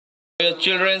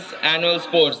Children's annual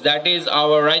sports, that is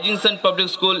our Rising Sun Public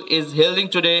School is holding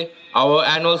today our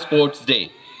annual sports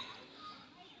day.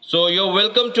 So you're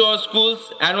welcome to our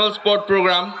school's annual sport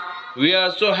program. We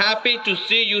are so happy to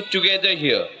see you together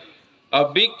here. A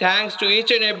big thanks to each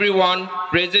and everyone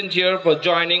present here for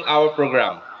joining our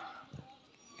program.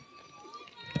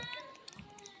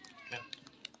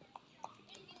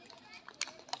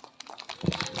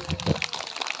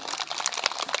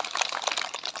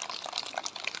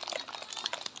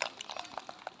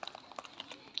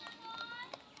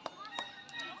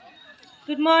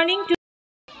 Good morning to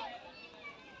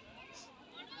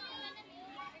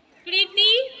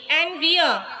Kriti and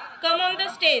Ria. Come on the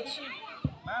stage.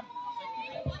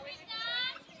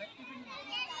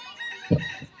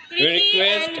 We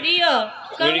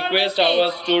request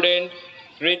our student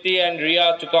Kriti and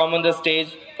Ria to come on the stage,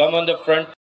 come on the front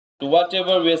to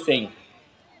whatever we are saying.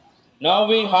 Now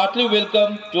we heartily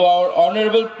welcome to our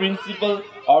Honorable Principal,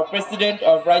 our President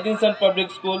of Rising Sun Public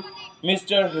School,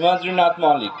 Mr.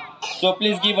 Randhamali. So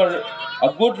please give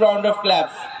a good round of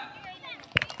claps.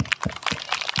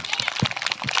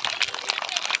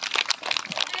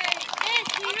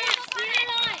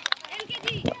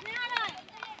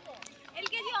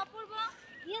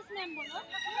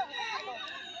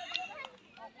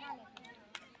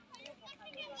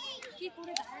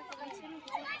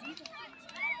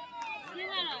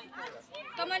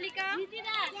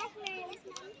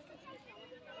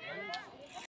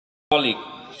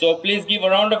 So please give a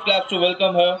round of claps to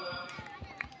welcome her.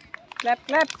 Clap,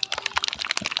 clap.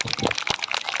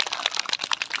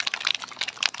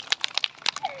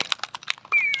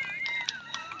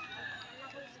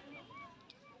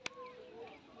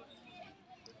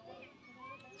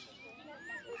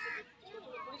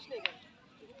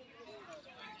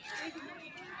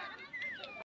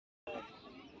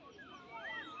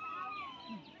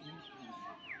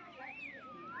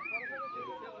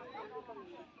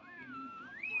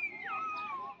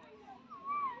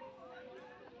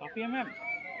 Papiya ma'am.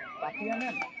 Papiya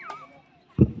ma'am.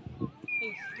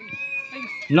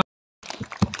 Please. No.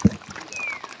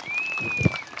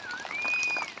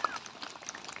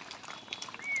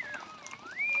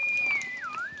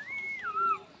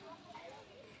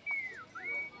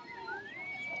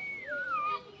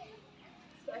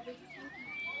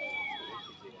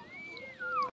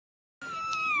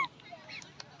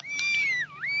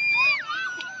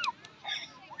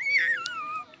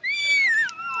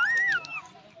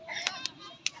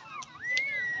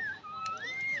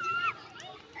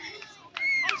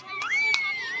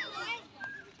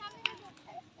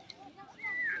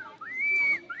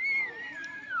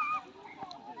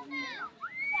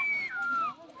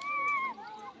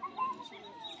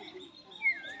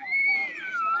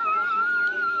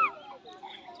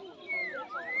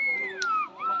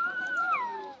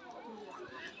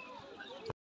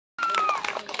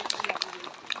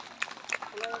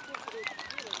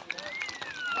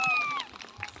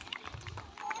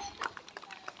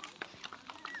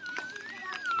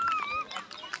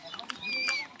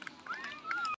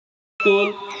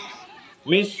 School,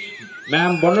 Miss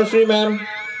Ma'am Bonashri Ma'am,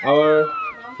 our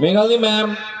Meghali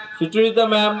Ma'am, Sucharita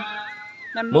Ma'am,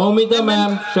 Mohmita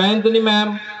Ma'am, Shayantani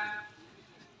Ma'am,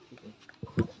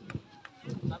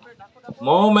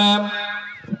 Mo Ma'am.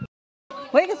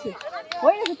 হয়ে গেছে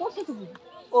তোর সাথে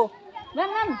ও ma'am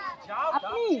ma'am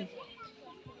আপনি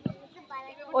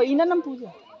ও inner নাম পূজা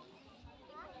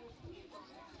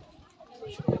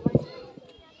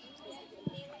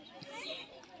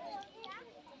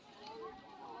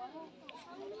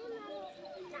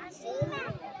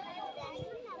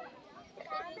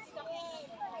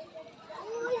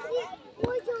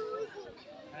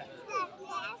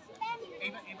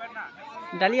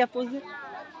dahlia pose দে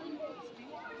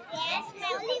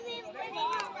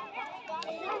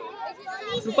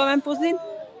रूपा ma'am पूछ दिन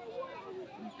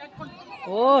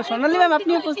ओ Sonali ma'am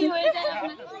अपनी पूछ दिन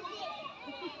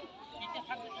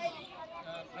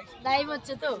লাইভ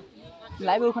হচ্ছে তো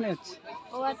লাইভ ওখানে হচ্ছে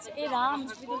ও আচ্ছা এই রাম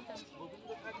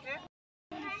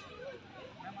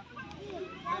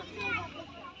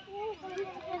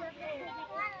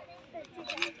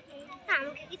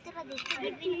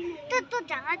तो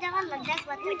जगह जगह लग जाए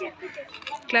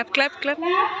clap clap clap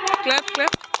clap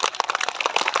clap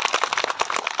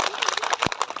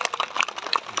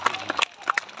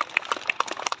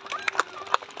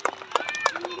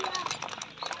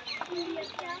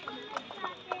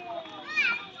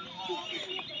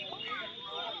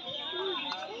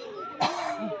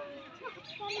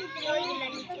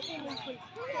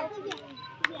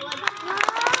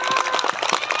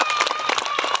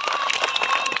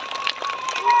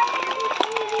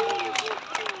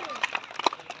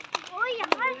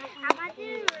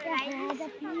Hey,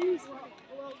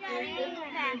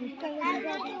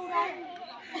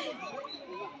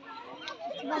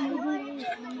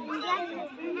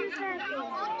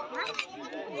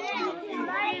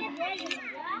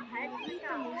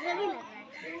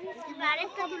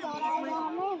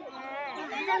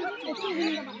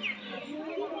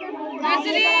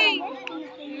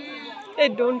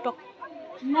 don't talk.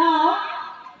 Now,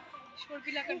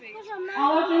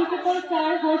 our principals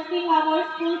are hosting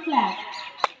our school flag.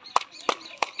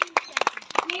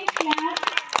 Please clap.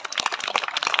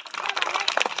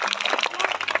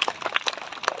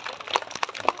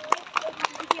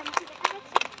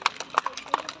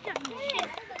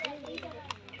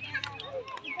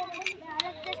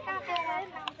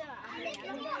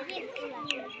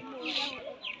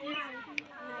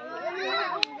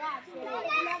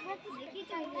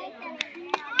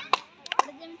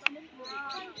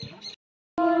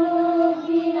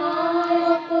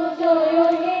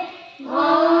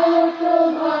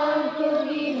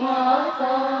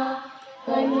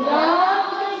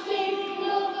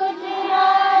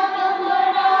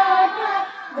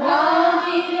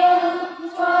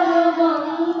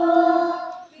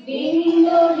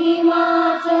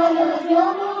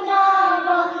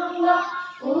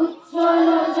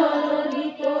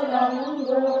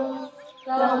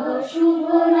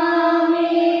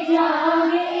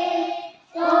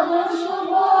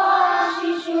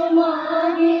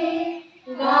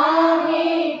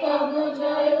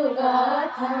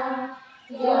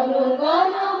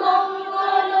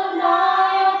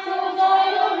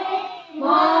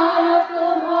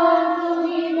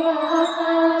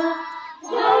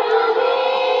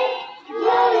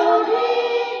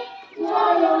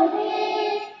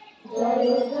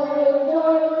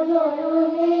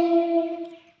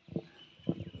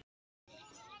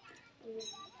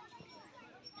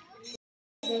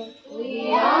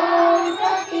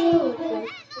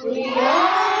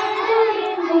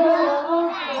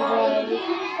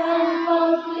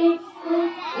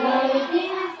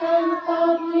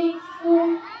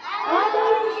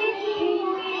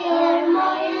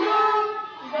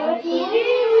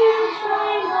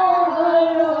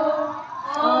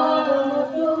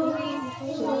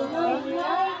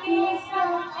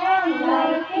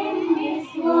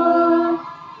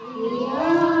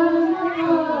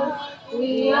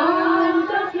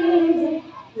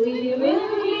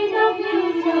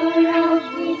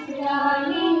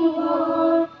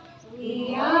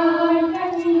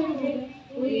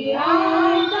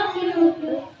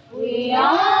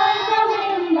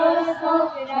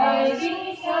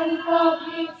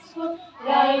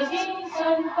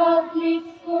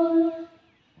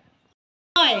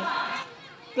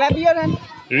 Clap your hand.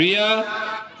 Ria,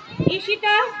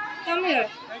 Ishita, come here.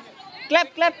 Clap,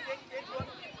 clap.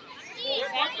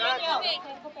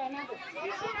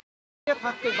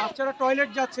 থাকতে বাচ্চারা টয়লেট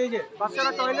যাচ্ছে, এই যে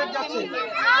বাচ্চারা টয়লেট যাচ্ছে,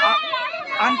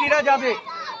 আন্টিরা যাবে,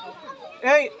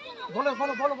 এই বলো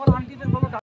বলো বলো বলো আন্টিদের বলো।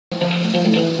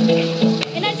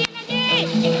 Energy,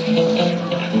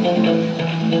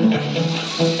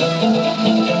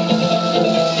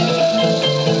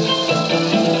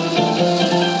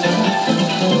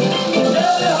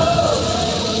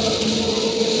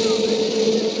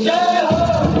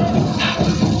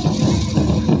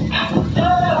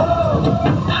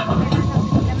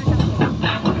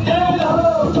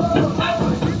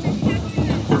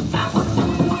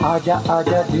 आजा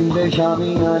आजा जिंदे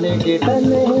शामी आने के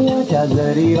तले, आजा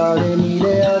जरी वाले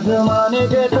नीले आसमाने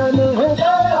के तले।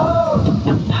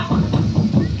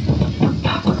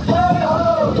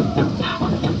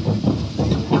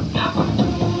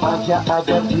 आजा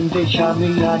आजा जिंदे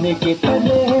शामी आने के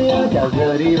तले, आजा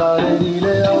जरी वाले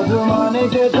नीले आसमाने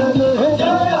के तले।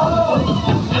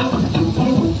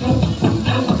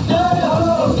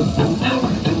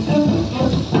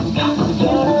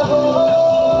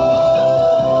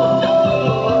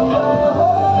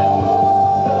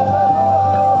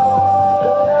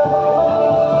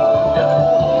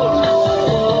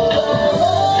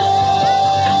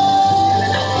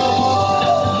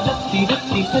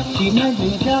 सच्ची मैंने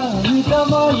जानी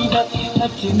कमाई है,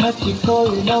 नच नच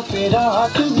कोयलों पे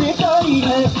रात बिताई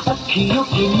है, अखियों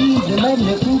की नींद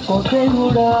मैंने फूकों से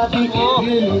उड़ा दी,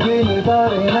 गिन गिन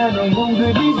तारे मैंने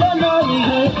उंगली बनाई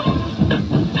है।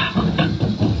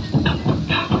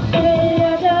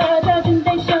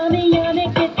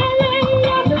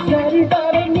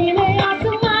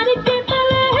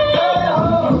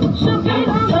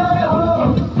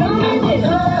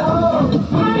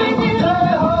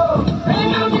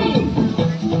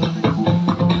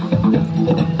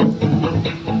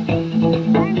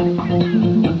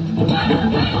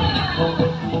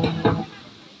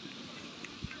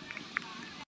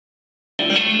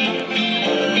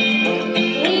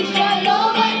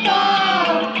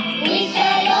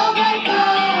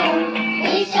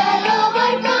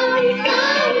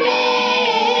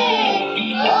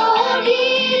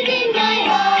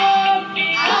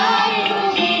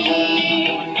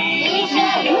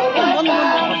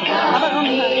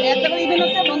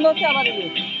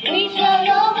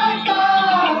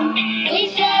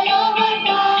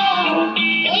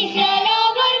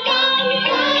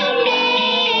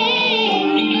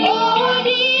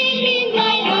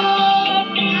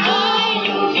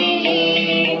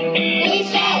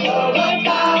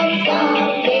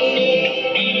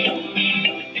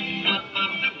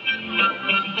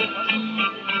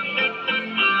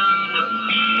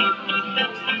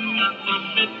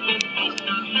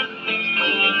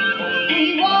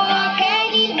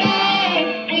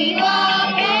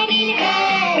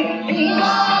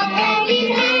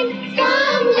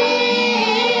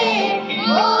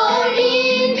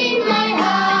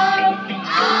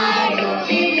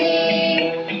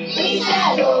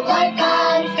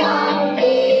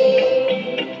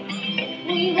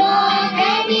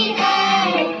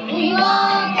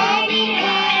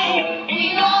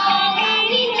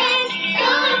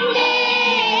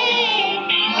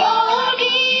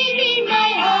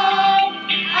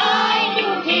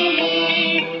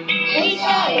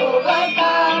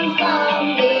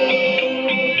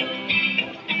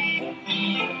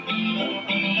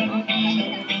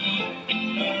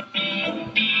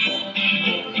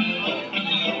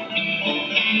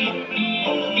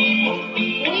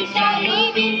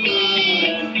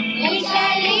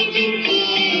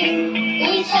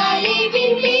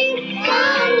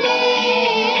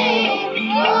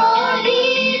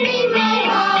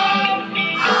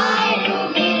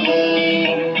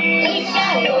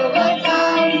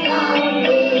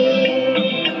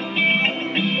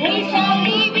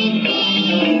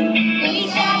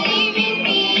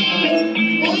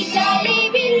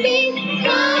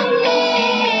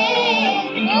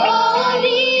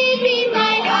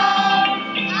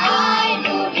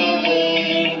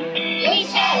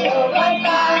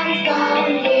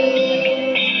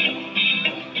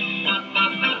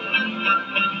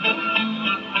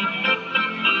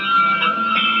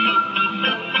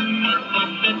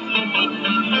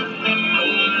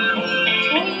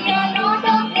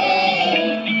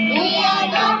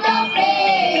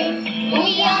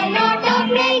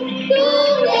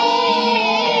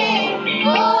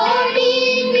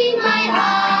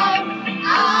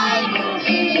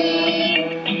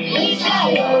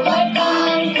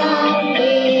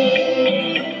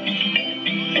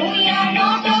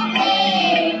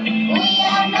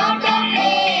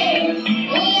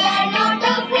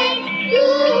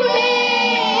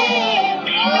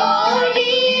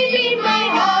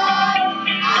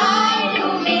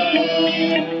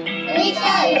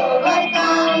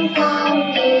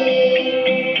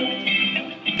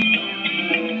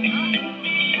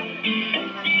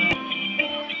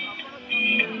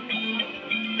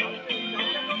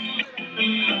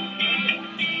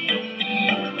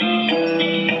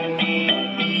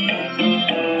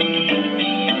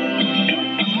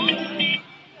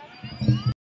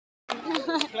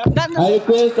 I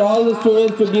request all the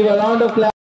students to give a round of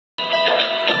applause.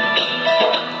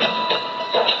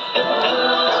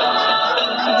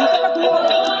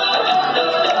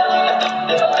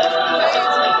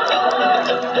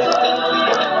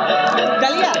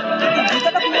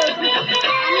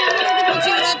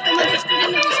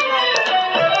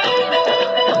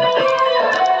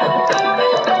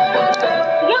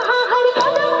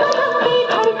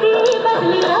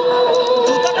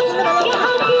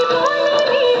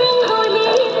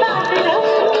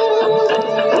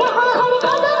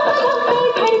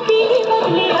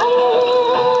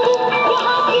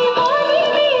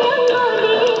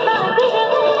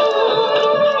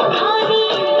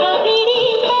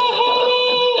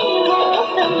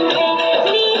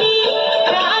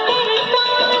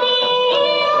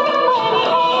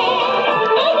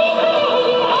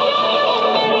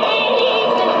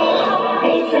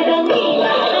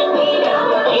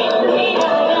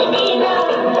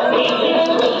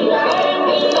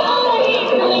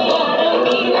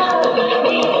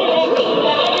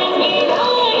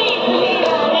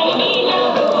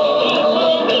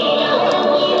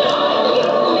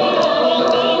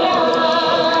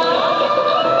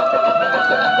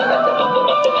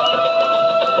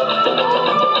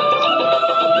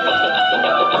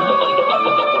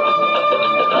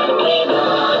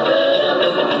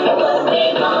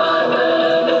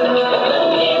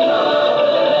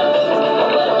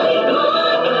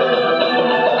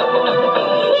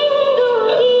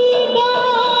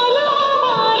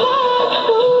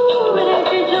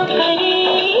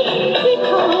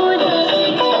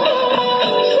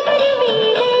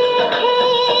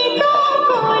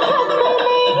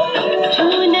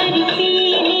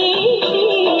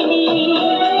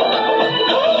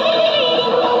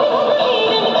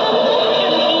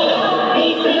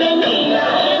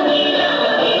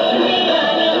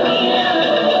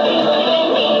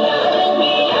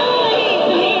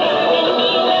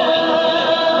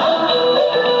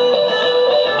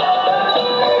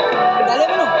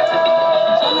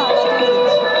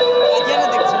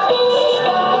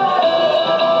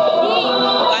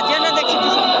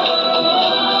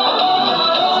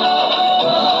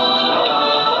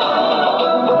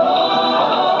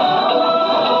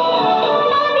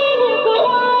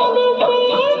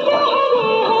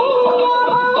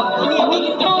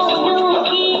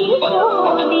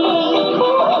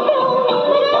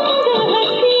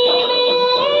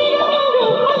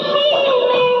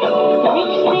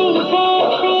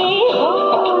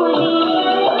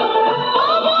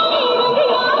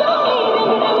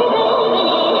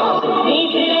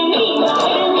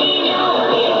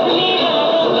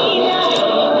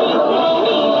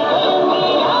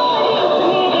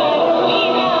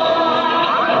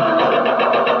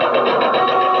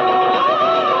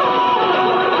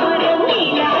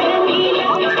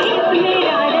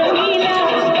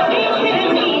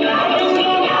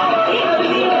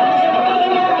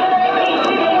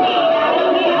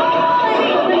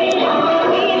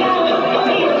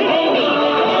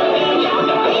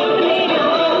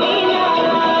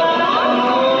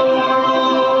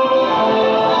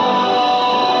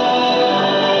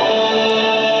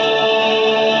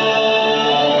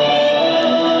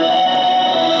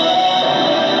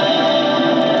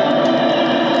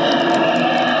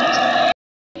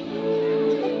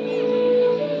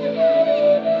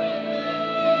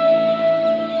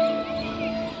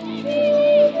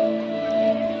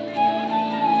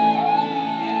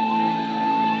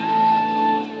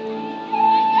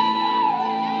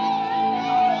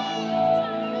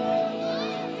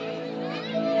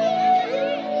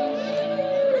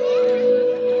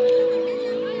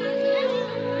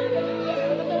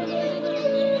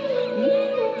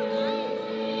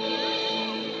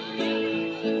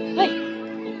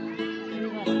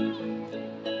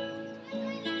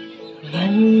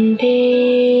 Vande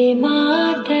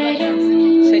Mataram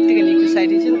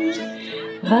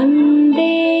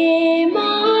Vande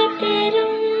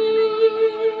Mataram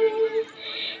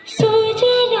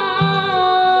सुजलां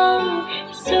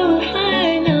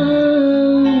सुफलां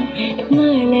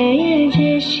मलयज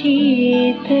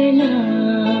शीतलां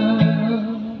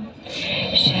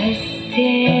शस्य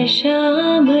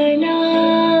श्यामला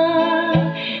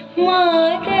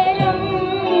मातरम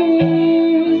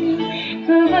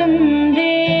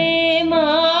वंदे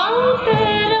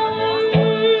मातरम।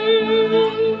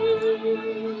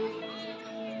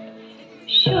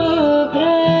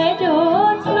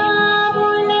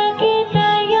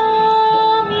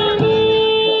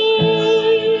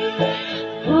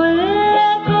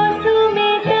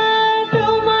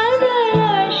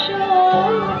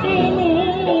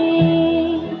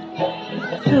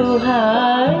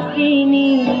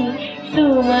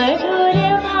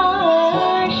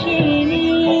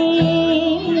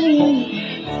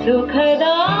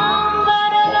 सदा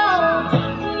वरदां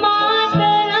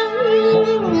मातरं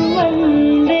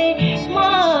वन्दे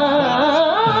मातरम्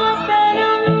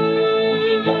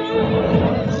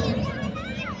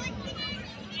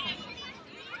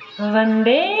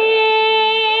वन्दे